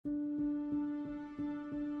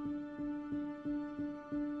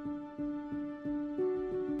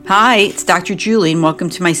Hi, it's Dr. Julie, and welcome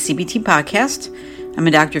to my CBT podcast. I'm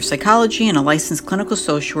a doctor of psychology and a licensed clinical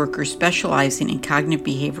social worker specializing in cognitive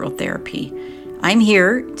behavioral therapy. I'm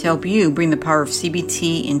here to help you bring the power of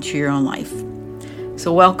CBT into your own life.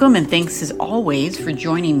 So welcome, and thanks as always for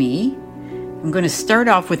joining me. I'm going to start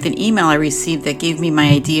off with an email I received that gave me my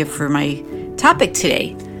idea for my topic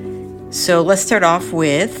today. So let's start off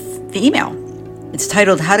with the email. It's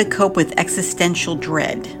titled, How to Cope with Existential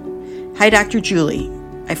Dread. Hi, Dr. Julie.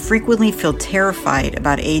 I frequently feel terrified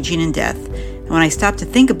about aging and death, and when I stop to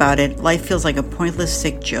think about it, life feels like a pointless,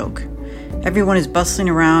 sick joke. Everyone is bustling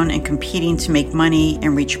around and competing to make money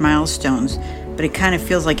and reach milestones, but it kind of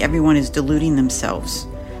feels like everyone is deluding themselves.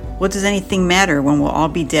 What does anything matter when we'll all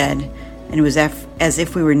be dead, and it was as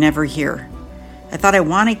if we were never here? I thought I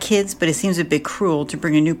wanted kids, but it seems a bit cruel to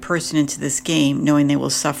bring a new person into this game knowing they will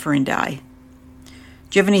suffer and die.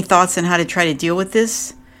 Do you have any thoughts on how to try to deal with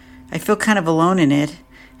this? I feel kind of alone in it,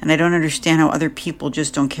 and I don't understand how other people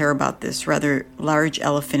just don't care about this rather large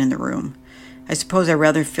elephant in the room. I suppose I'd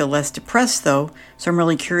rather feel less depressed, though, so I'm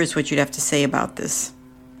really curious what you'd have to say about this.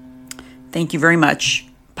 Thank you very much,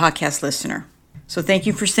 podcast listener. So thank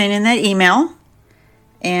you for sending that email.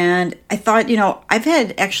 And I thought, I've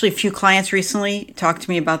had actually a few clients recently talk to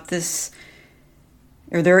me about this,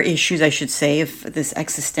 or their issues, I should say, of this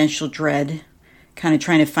existential dread, kind of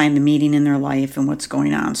trying to find the meaning in their life and what's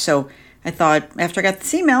going on. So I thought after I got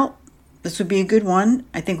this email, this would be a good one.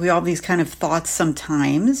 I think we all have these kind of thoughts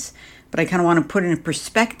sometimes, but I kind of want to put it in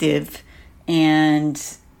perspective and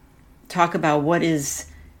talk about what is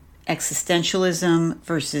existentialism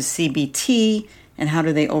versus CBT and how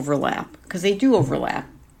do they overlap, because they do overlap,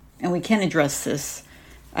 and we can address this.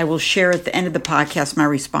 I will share at the end of the podcast my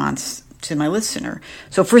response to my listener.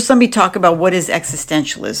 So first, let me talk about what is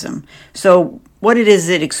existentialism. So what it is,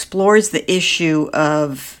 it explores the issue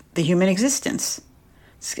of the human existence.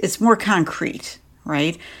 It's more concrete,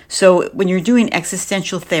 right? So when you're doing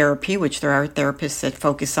existential therapy, which there are therapists that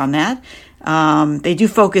focus on that, they do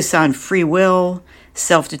focus on free will,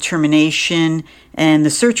 self-determination, and the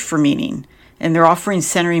search for meaning. And they're offering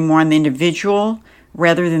centering more on the individual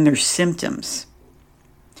rather than their symptoms.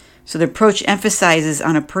 So the approach emphasizes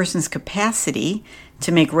on a person's capacity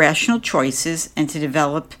to make rational choices and to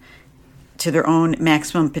develop to their own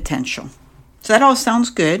maximum potential. So that all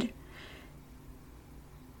sounds good.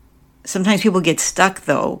 Sometimes people get stuck,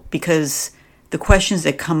 though, because the questions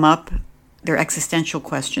that come up, they're existential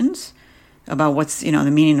questions about what's, the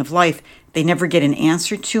meaning of life, they never get an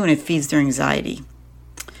answer to, and it feeds their anxiety.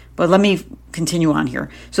 But let me continue on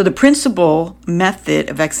here. So the principal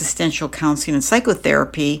method of existential counseling and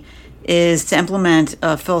psychotherapy is to implement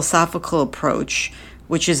a philosophical approach,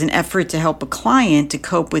 which is an effort to help a client to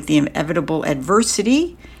cope with the inevitable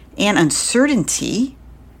adversity and uncertainty,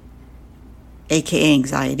 aka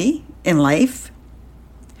anxiety, in life.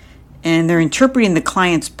 And they're interpreting the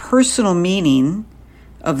client's personal meaning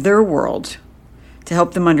of their world to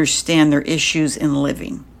help them understand their issues in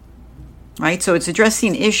living. Right? So it's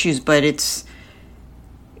addressing issues, but it's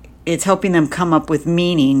helping them come up with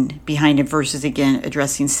meaning behind it versus, again,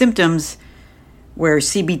 addressing symptoms, where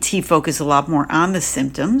CBT focuses a lot more on the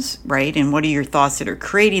symptoms, right? And what are your thoughts that are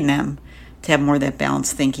creating them, to have more of that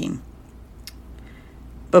balanced thinking.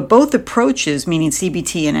 But both approaches, meaning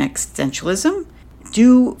CBT and existentialism,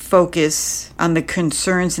 do focus on the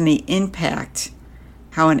concerns and the impact,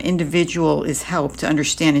 how an individual is helped to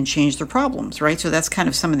understand and change their problems, right? So that's kind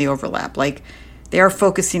of some of the overlap. Like, they are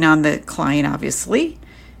focusing on the client, obviously,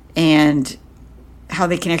 and how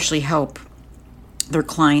they can actually help their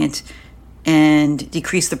client and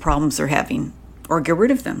decrease the problems they're having or get rid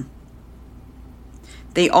of them.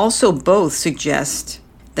 They also both suggest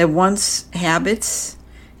that once habits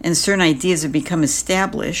and certain ideas have become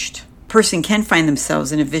established, a person can find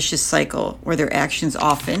themselves in a vicious cycle where their actions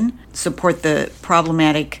often support the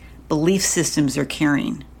problematic belief systems they're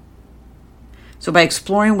carrying. So by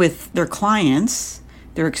exploring with their clients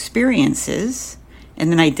their experiences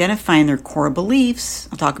and then identifying their core beliefs,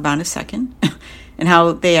 I'll talk about in a second, and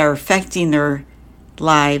how they are affecting their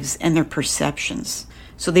lives and their perceptions.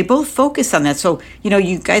 So they both focus on that. So,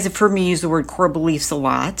 you guys have heard me use the word core beliefs a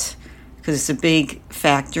lot because it's a big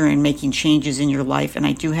factor in making changes in your life. And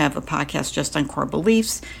I do have a podcast just on core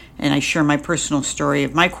beliefs. And I share my personal story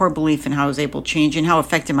of my core belief and how I was able to change and how it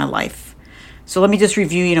affected my life. So let me just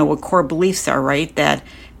review, what core beliefs are, right? That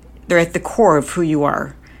they're at the core of who you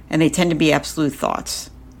are. And they tend to be absolute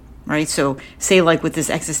thoughts, right? So say like with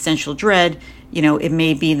this existential dread, it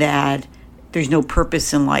may be that there's no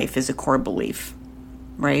purpose in life is a core belief.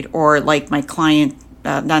 Right? Or like my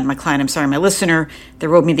listener that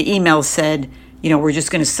wrote me the email said, we're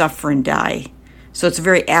just going to suffer and die. So it's a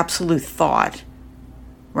very absolute thought,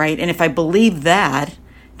 right? And if I believe that,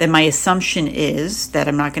 then my assumption is that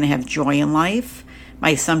I'm not going to have joy in life. My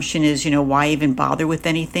assumption is, why even bother with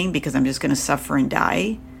anything, because I'm just going to suffer and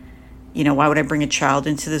die. Why would I bring a child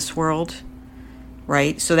into this world,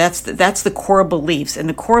 right? So that's the core beliefs. And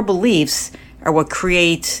the core beliefs are what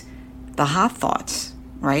create the hot thoughts,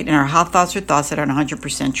 right? And our hot thoughts are thoughts that aren't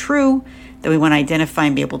 100% true, that we want to identify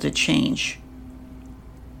and be able to change.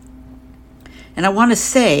 And I want to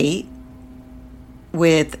say,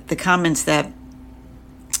 with the comments that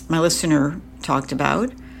my listener talked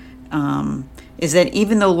about, is that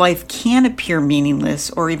even though life can appear meaningless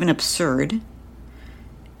or even absurd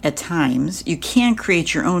at times, you can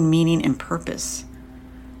create your own meaning and purpose,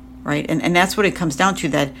 right? And that's what it comes down to,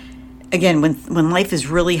 that, again, when life is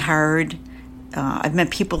really hard, I've met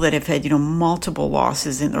people that have had, multiple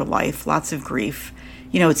losses in their life, lots of grief.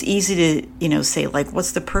 It's easy to, say, like,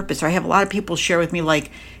 what's the purpose? Or I have a lot of people share with me, like,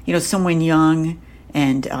 someone young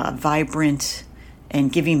and vibrant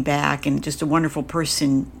and giving back and just a wonderful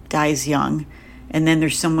person dies young. And then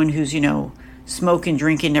there's someone who's, smoking,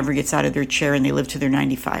 drinking, never gets out of their chair, and they live to their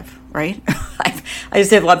 95, right? I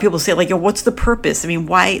just have a lot of people say, like, what's the purpose? I mean,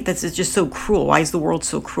 why? That's just so cruel. Why is the world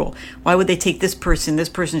so cruel? Why would they take this person? This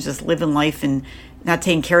person's just living life and not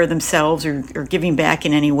taking care of themselves or giving back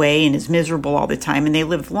in any way, and is miserable all the time, and they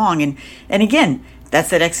live long. And again, that's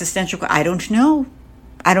that existential. I don't know.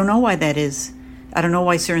 I don't know why that is. I don't know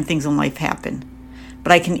why certain things in life happen.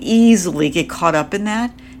 But I can easily get caught up in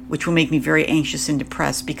that, which will make me very anxious and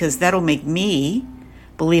depressed, because that'll make me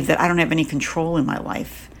believe that I don't have any control in my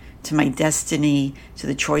life, to my destiny, to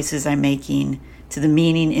the choices I'm making, to the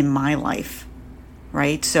meaning in my life,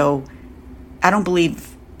 right? So I don't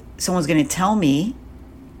believe someone's going to tell me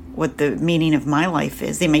what the meaning of my life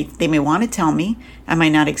is. They may want to tell me. I might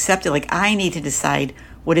not accept it. Like, I need to decide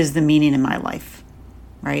what is the meaning in my life,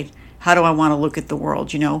 right? How do I want to look at the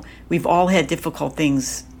world? We've all had difficult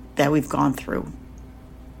things that we've gone through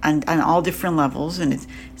on all different levels, and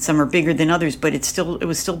some are bigger than others, but it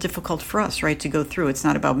was still difficult for us, right, to go through. It's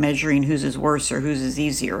not about measuring whose is worse or whose is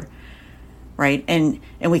easier, right? And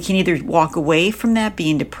we can either walk away from that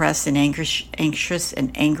being depressed and anxious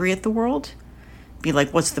and angry at the world, be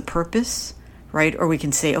like, what's the purpose, right? Or we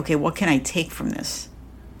can say, okay, what can I take from this,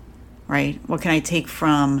 right? What can I take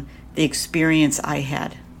from the experience I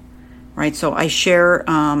had, right? So I share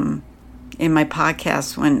in my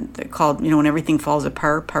podcast called When Everything Falls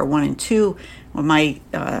Apart, part 1 and 2, when I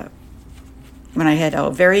had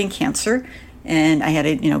ovarian cancer, and I had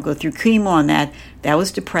to go through chemo, and that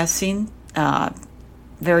was depressing,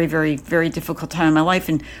 very, very, very difficult time in my life.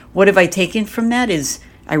 And what have I taken from that is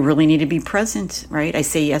I really need to be present, right? I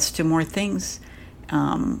say yes to more things.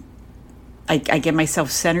 I get myself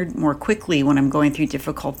centered more quickly when I'm going through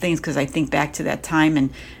difficult things, because I think back to that time, and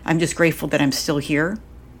I'm just grateful that I'm still here,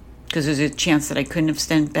 because there's a chance that I couldn't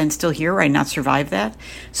have been still here, or I'd not survived that.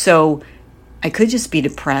 So I could just be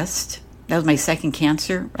depressed. That was my second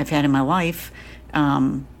cancer I've had in my life.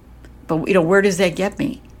 But where does that get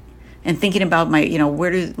me? And thinking about my,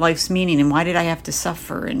 where does life's meaning, and why did I have to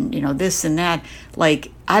suffer, and, this and that.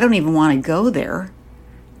 Like, I don't even want to go there,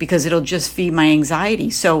 because it'll just feed my anxiety.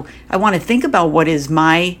 So I want to think about what is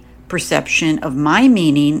my perception of my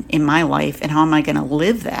meaning in my life, and how am I going to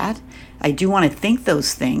live that. I do want to think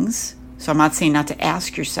those things. So I'm not saying not to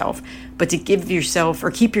ask yourself, but to give yourself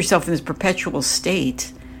or keep yourself in this perpetual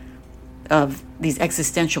state of these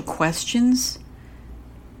existential questions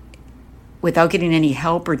without getting any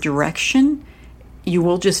help or direction. You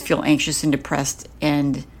will just feel anxious and depressed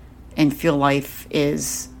and feel life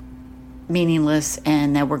is meaningless,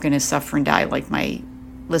 and that we're going to suffer and die, like my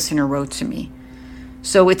listener wrote to me.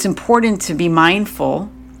 So it's important to be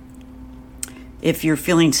mindful if you're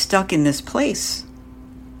feeling stuck in this place.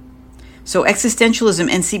 So existentialism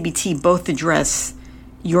and CBT both address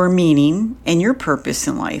your meaning and your purpose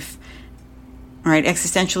in life. All right,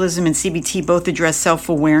 existentialism and CBT both address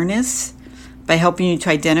self-awareness by helping you to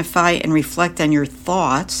identify and reflect on your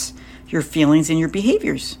thoughts, your feelings, and your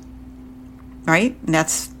behaviors. Right? And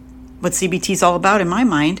that's what CBT is all about in my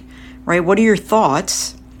mind. Right? What are your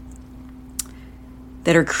thoughts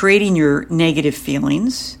that are creating your negative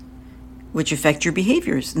feelings, which affect your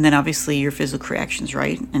behaviors, and then obviously your physical reactions,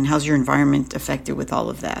 right? And how's your environment affected with all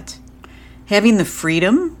of that? Having the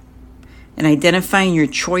freedom and identifying your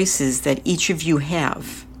choices that each of you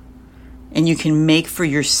have and you can make for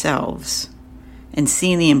yourselves, and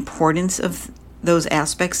seeing the importance of those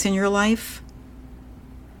aspects in your life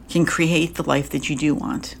can create the life that you do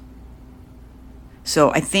want.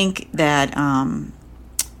 So I think that, and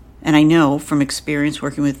I know from experience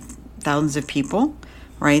working with thousands of people,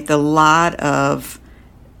 right? A lot of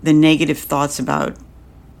the negative thoughts about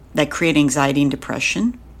that create anxiety and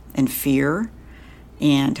depression and fear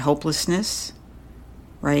and hopelessness,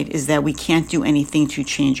 right, is that we can't do anything to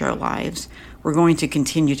change our lives. We're going to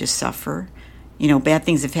continue to suffer. Bad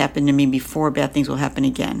things have happened to me before, bad things will happen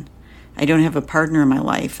again. I don't have a partner in my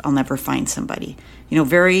life, I'll never find somebody.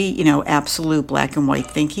 Very, absolute black and white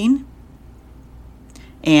thinking.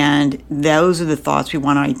 And those are the thoughts we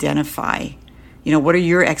want to identify. What are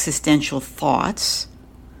your existential thoughts?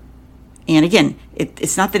 And again,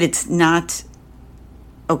 it's not that it's not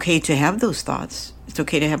okay to have those thoughts. It's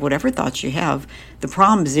okay to have whatever thoughts you have. The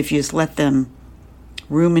problem is if you just let them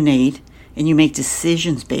ruminate and you make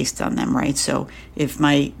decisions based on them, right? So if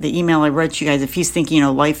the email I read to you guys, if he's thinking,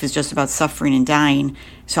 life is just about suffering and dying,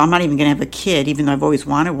 so I'm not even going to have a kid, even though I've always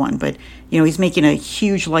wanted one, but, he's making a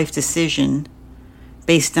huge life decision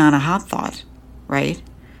based on a hot thought, right?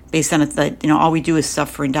 Based on it that, all we do is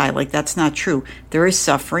suffer and die. Like, that's not true. There is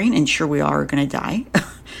suffering, and sure, we are going to die.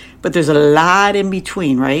 But there's a lot in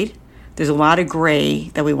between, right? There's a lot of gray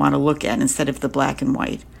that we want to look at instead of the black and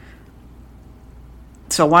white.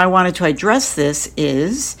 So why I wanted to address this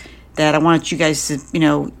is that I wanted you guys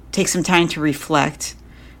to, take some time to reflect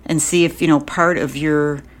and see if, part of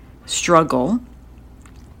your struggle,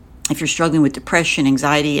 if you're struggling with depression,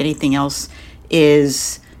 anxiety, anything else,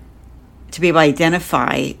 is to be able to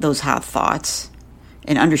identify those hot thoughts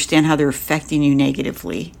and understand how they're affecting you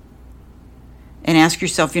negatively. And ask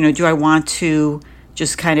yourself, do I want to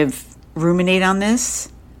just kind of ruminate on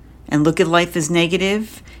this and look at life as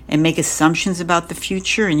negative and make assumptions about the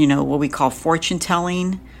future and, what we call fortune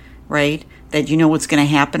telling, right? That you know what's going to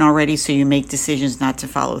happen already, so you make decisions not to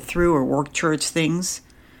follow through or work towards things,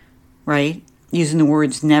 right? Using the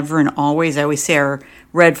words never and always, I always say, are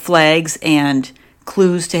red flags and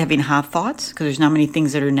clues to having hot thoughts, because there's not many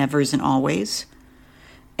things that are nevers and always.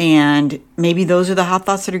 And maybe those are the hot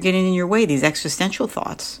thoughts that are getting in your way, these existential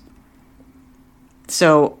thoughts.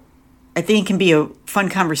 So I think it can be a fun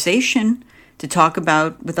conversation to talk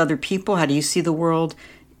about with other people. How do you see the world?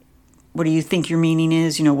 What do you think your meaning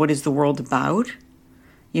is? What is the world about?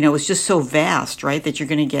 It's just so vast, right, that you're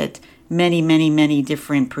going to get many, many, many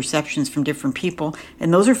different perceptions from different people.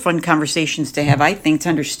 And those are fun conversations to have, I think, to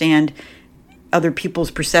understand other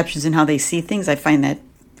people's perceptions and how they see things. I find that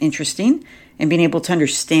interesting. And being able to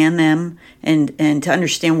understand them and to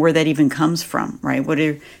understand where that even comes from, right? What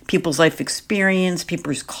are people's life experience,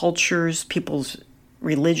 people's cultures, people's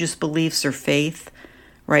religious beliefs or faith,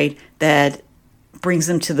 right? That brings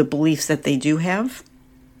them to the beliefs that they do have.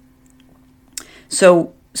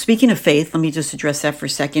 So speaking of faith, let me just address that for a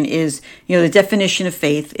second, is, the definition of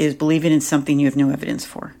faith is believing in something you have no evidence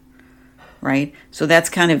for, right? So that's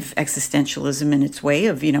kind of existentialism in its way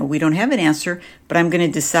of, we don't have an answer, but I'm going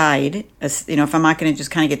to decide, if I'm not going to just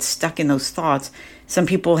kind of get stuck in those thoughts. Some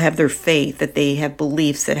people have their faith, that they have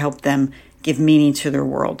beliefs that help them give meaning to their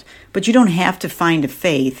world. But you don't have to find a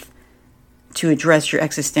faith to address your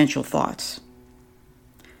existential thoughts.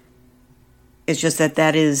 It's just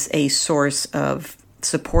that is a source of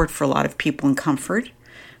support for a lot of people and comfort.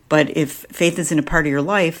 But if faith isn't a part of your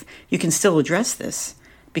life, you can still address this,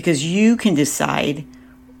 because you can decide,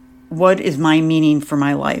 what is my meaning for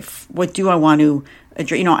my life? What do I want to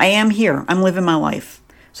address? I am here. I'm living my life.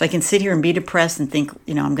 So I can sit here and be depressed and think,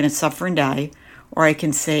 I'm going to suffer and die. Or I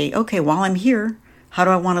can say, okay, while I'm here, how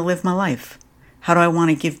do I want to live my life? How do I want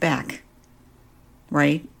to give back?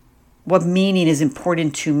 Right? What meaning is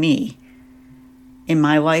important to me in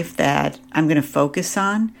my life that I'm going to focus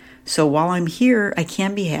on? So while I'm here, I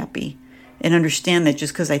can be happy and understand that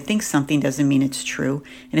just because I think something doesn't mean it's true.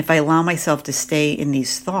 And if I allow myself to stay in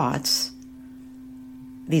these thoughts,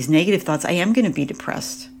 these negative thoughts, I am going to be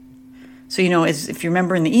depressed. So, if you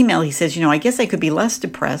remember in the email, he says, I guess I could be less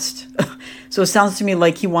depressed. So it sounds to me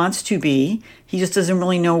like he wants to be. He just doesn't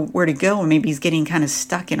really know where to go. And maybe he's getting kind of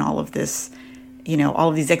stuck in all of this, all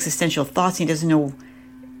of these existential thoughts. He doesn't know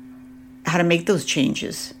how to make those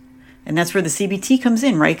changes. And that's where the CBT comes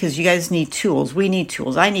in, right? Because you guys need tools. We need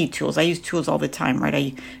tools. I need tools. I use tools all the time,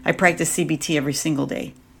 right? I practice CBT every single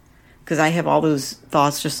day, because I have all those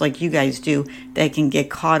thoughts just like you guys do that can get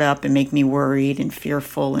caught up and make me worried and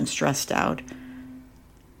fearful and stressed out.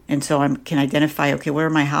 And so I can identify, okay, what are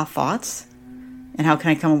my hot thoughts? And how can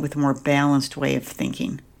I come up with a more balanced way of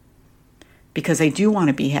thinking? Because I do want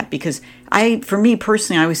to be happy. Because for me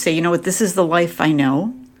personally, I always say, this is the life I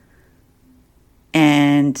know.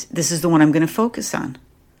 And this is the one I'm going to focus on.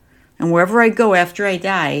 And wherever I go after I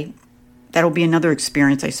die, that'll be another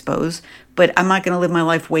experience, I suppose. But I'm not going to live my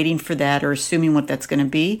life waiting for that or assuming what that's going to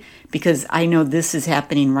be, because I know this is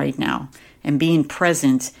happening right now. And being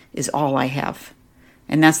present is all I have.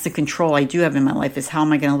 And that's the control I do have in my life, is how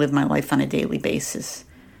am I going to live my life on a daily basis?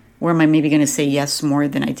 Where am I maybe going to say yes more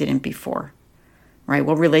than I didn't before? Right?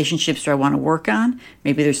 What relationships do I want to work on?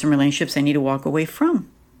 Maybe there's some relationships I need to walk away from.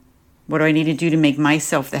 What do I need to do to make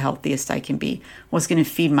myself the healthiest I can be? What's going to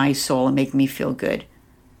feed my soul and make me feel good?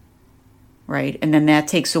 Right? And then that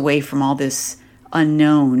takes away from all this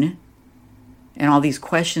unknown and all these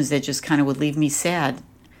questions that just kind of would leave me sad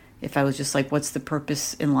if I was just like, what's the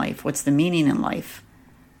purpose in life? What's the meaning in life?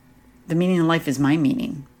 The meaning in life is my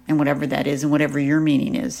meaning, and whatever that is, and whatever your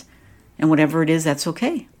meaning is. And whatever it is, that's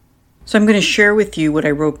okay. So I'm going to share with you what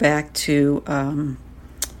I wrote back to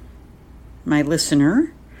my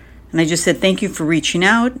listener. And I just said, thank you for reaching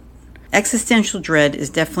out. Existential dread is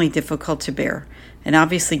definitely difficult to bear, and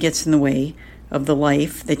obviously gets in the way of the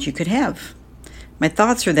life that you could have. My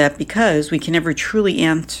thoughts are that because we can never truly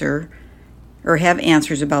answer or have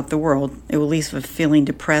answers about the world, it will leave us feeling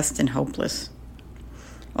depressed and hopeless.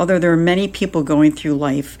 Although there are many people going through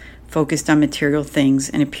life focused on material things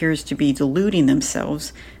and appears to be deluding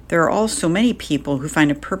themselves, there are also many people who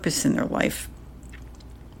find a purpose in their life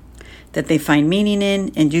that they find meaning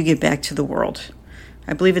in and do give back to the world.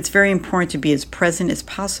 I believe it's very important to be as present as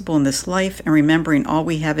possible in this life and remembering all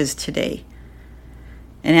we have is today.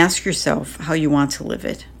 And ask yourself how you want to live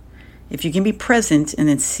it. If you can be present and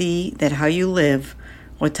then see that how you live,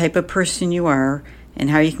 what type of person you are, and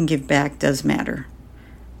how you can give back does matter.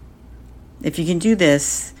 If you can do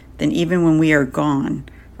this, then even when we are gone,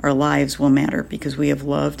 our lives will matter because we have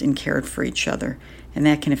loved and cared for each other, and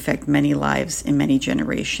that can affect many lives in many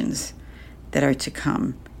generations that are to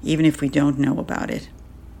come, even if we don't know about it.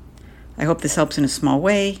 I hope this helps in a small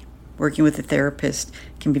way. Working with a therapist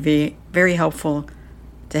can be very, very helpful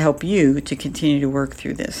to help you to continue to work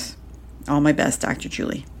through this. All my best, Dr.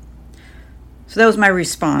 Julie. So that was my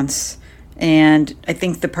response. And I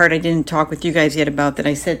think the part I didn't talk with you guys yet about that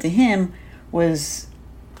I said to him was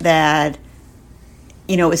that,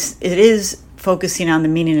 it is focusing on the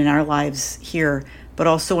meaning in our lives here, but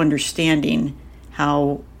also understanding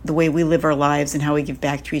how the way we live our lives and how we give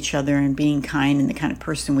back to each other and being kind and the kind of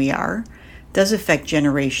person we are does affect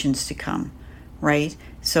generations to come, right?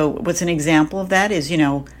 So what's an example of that is,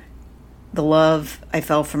 the love I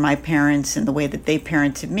felt from my parents and the way that they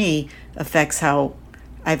parented me affects how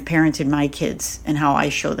I've parented my kids and how I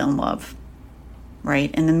show them love, right?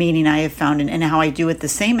 And the meaning I have found and how I do it the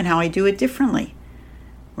same and how I do it differently,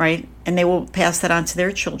 right? And they will pass that on to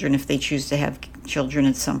their children if they choose to have children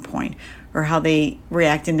at some point, or how they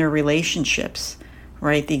react in their relationships,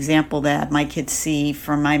 right? The example that my kids see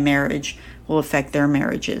from my marriage will affect their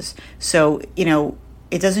marriages. So,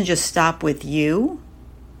 it doesn't just stop with you,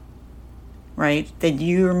 right? That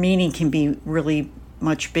your meaning can be really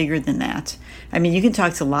much bigger than that. I mean, you can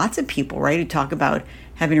talk to lots of people, right, who talk about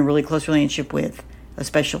having a really close relationship with a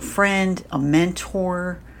special friend, a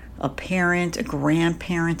mentor, a parent, a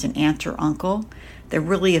grandparent, an aunt or uncle that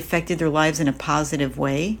really affected their lives in a positive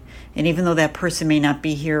way. And even though that person may not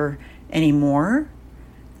be here anymore,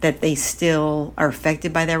 that they still are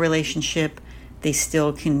affected by that relationship, they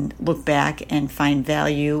still can look back and find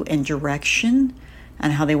value and direction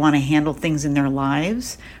on how they want to handle things in their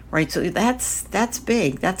lives, right? So that's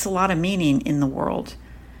big. That's a lot of meaning in the world.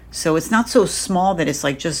 So it's not so small that it's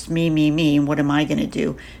like just me, and what am I going to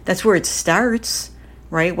do? That's where it starts,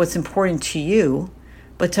 right? What's important to you.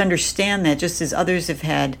 But to understand that just as others have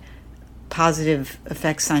had positive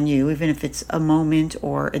effects on you, even if it's a moment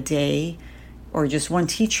or a day or just one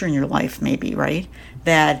teacher in your life maybe, right?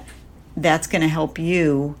 That's going to help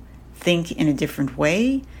you think in a different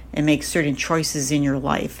way and make certain choices in your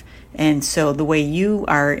life. And so the way you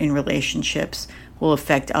are in relationships will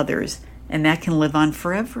affect others, and that can live on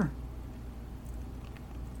forever.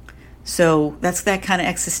 So that's that kind of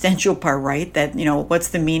existential part, right? That, what's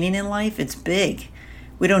the meaning in life? It's big.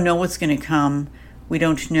 We don't know what's going to come. We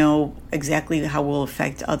don't know exactly how we'll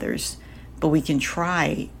affect others, but we can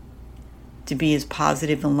try to be as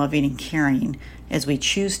positive and loving and caring as we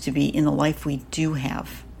choose to be in the life we do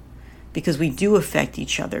have. Because we do affect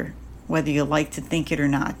each other, whether you like to think it or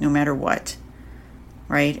not, no matter what,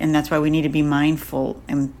 right? And that's why we need to be mindful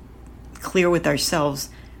and clear with ourselves.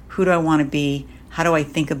 Who do I want to be? How do I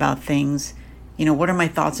think about things? What are my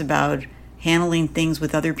thoughts about handling things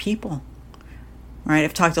with other people, right?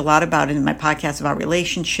 I've talked a lot about it in my podcast about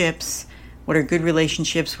relationships. What are good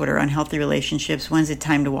relationships? What are unhealthy relationships? When's it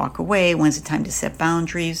time to walk away? When's it time to set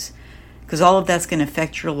boundaries? Because all of that's going to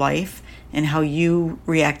affect your life and how you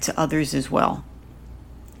react to others as well.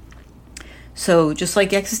 So just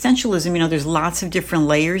like existentialism, there's lots of different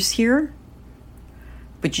layers here,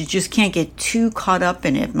 but you just can't get too caught up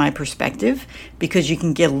in it, my perspective, because you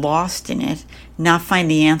can get lost in it, not find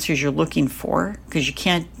the answers you're looking for, because you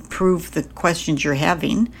can't prove the questions you're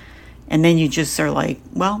having. And then you just are like,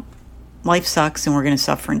 well, life sucks and we're going to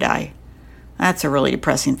suffer and die. That's a really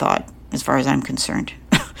depressing thought as far as I'm concerned.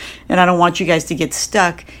 And I don't want you guys to get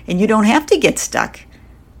stuck, and you don't have to get stuck.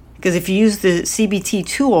 Because if you use the CBT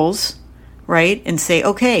tools, right, and say,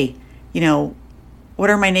 okay, what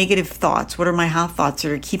are my negative thoughts? What are my hot thoughts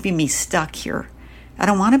that are keeping me stuck here? I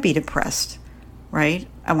don't want to be depressed, right?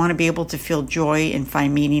 I want to be able to feel joy and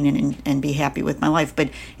find meaning and be happy with my life. But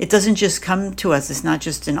it doesn't just come to us. It's not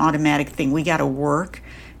just an automatic thing. We got to work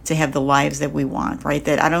to have the lives that we want, right?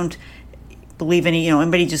 That I don't believe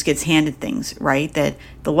anybody just gets handed things, right? That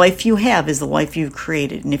the life you have is the life you've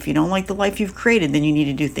created. And if you don't like the life you've created, then you need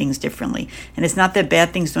to do things differently. And it's not that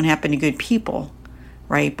bad things don't happen to good people,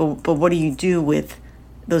 right? But what do you do with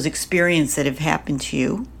those experiences that have happened to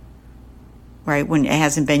you, right? When it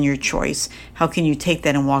hasn't been your choice, how can you take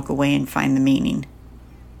that and walk away and find the meaning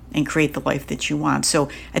and create the life that you want? So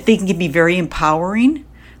I think it can be very empowering,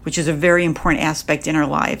 which is a very important aspect in our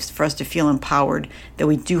lives for us to feel empowered that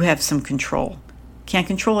we do have some control. Can't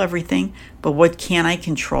control everything, but what can I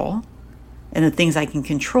control? And the things I can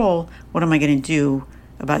control, what am I going to do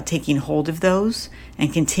about taking hold of those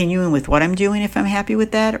and continuing with what I'm doing if I'm happy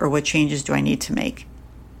with that, or what changes do I need to make?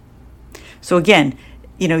 So again,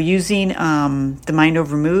 using The Mind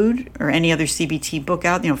Over Mood or any other CBT book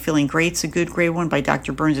out, Feeling Great's a great one by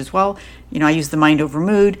Dr. Burns as well. I use The Mind Over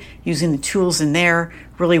Mood, using the tools in there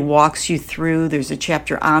really walks you through. There's a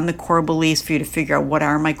chapter on the core beliefs for you to figure out what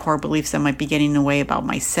are my core beliefs that might be getting in the way about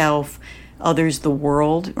myself, others, the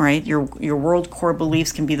world, right? Your world core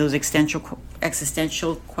beliefs can be those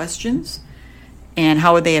existential questions. And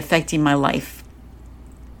how are they affecting my life?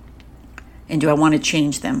 And do I want to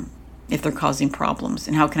change them if they're causing problems?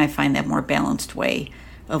 And how can I find that more balanced way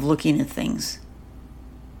of looking at things?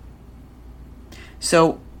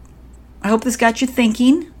 So I hope this got you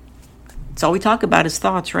thinking. It's all we talk about is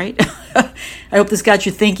thoughts, right? I hope this got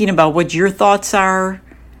you thinking about what your thoughts are.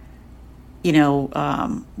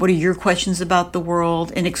 What are your questions about the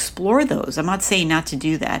world? And explore those. I'm not saying not to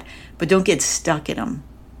do that, but don't get stuck in them.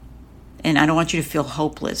 And I don't want you to feel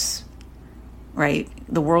hopeless, right?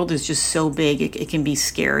 The world is just so big, it can be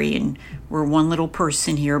scary, and we're one little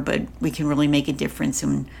person here, but we can really make a difference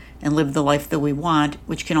and live the life that we want,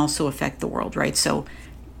 which can also affect the world, right? So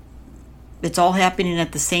it's all happening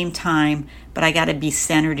at the same time, but I got to be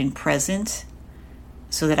centered and present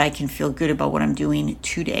so that I can feel good about what I'm doing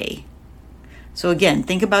today. So again,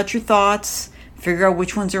 think about your thoughts, figure out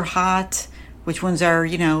which ones are hot, which ones are,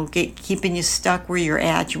 keeping you stuck where you're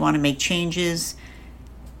at, you want to make changes,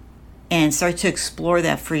 and start to explore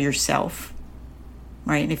that for yourself,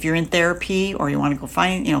 right? And if you're in therapy or you want to go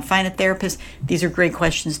find a therapist, these are great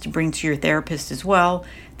questions to bring to your therapist as well.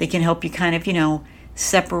 They can help you kind of,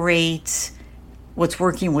 separate what's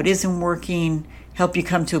working, what isn't working, help you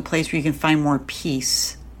come to a place where you can find more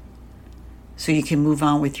peace so you can move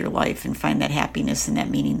on with your life and find that happiness and that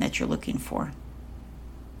meaning that you're looking for.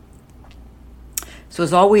 So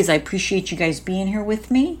as always, I appreciate you guys being here with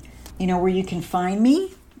me. You know where you can find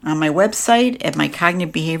me? On my website at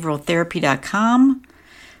mycognitivebehavioraltherapy.com.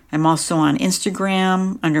 I'm also on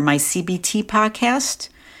Instagram under my CBT podcast,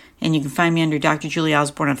 and you can find me under Dr. Julie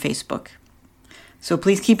Osborne on Facebook. So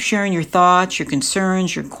please keep sharing your thoughts, your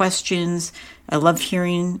concerns, your questions. I love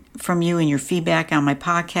hearing from you and your feedback on my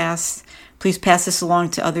podcasts. Please pass this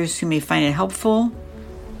along to others who may find it helpful.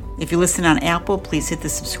 If you listen on Apple, please hit the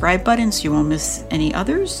subscribe button so you won't miss any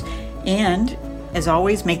others. And as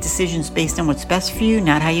always, make decisions based on what's best for you,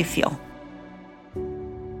 not how you feel.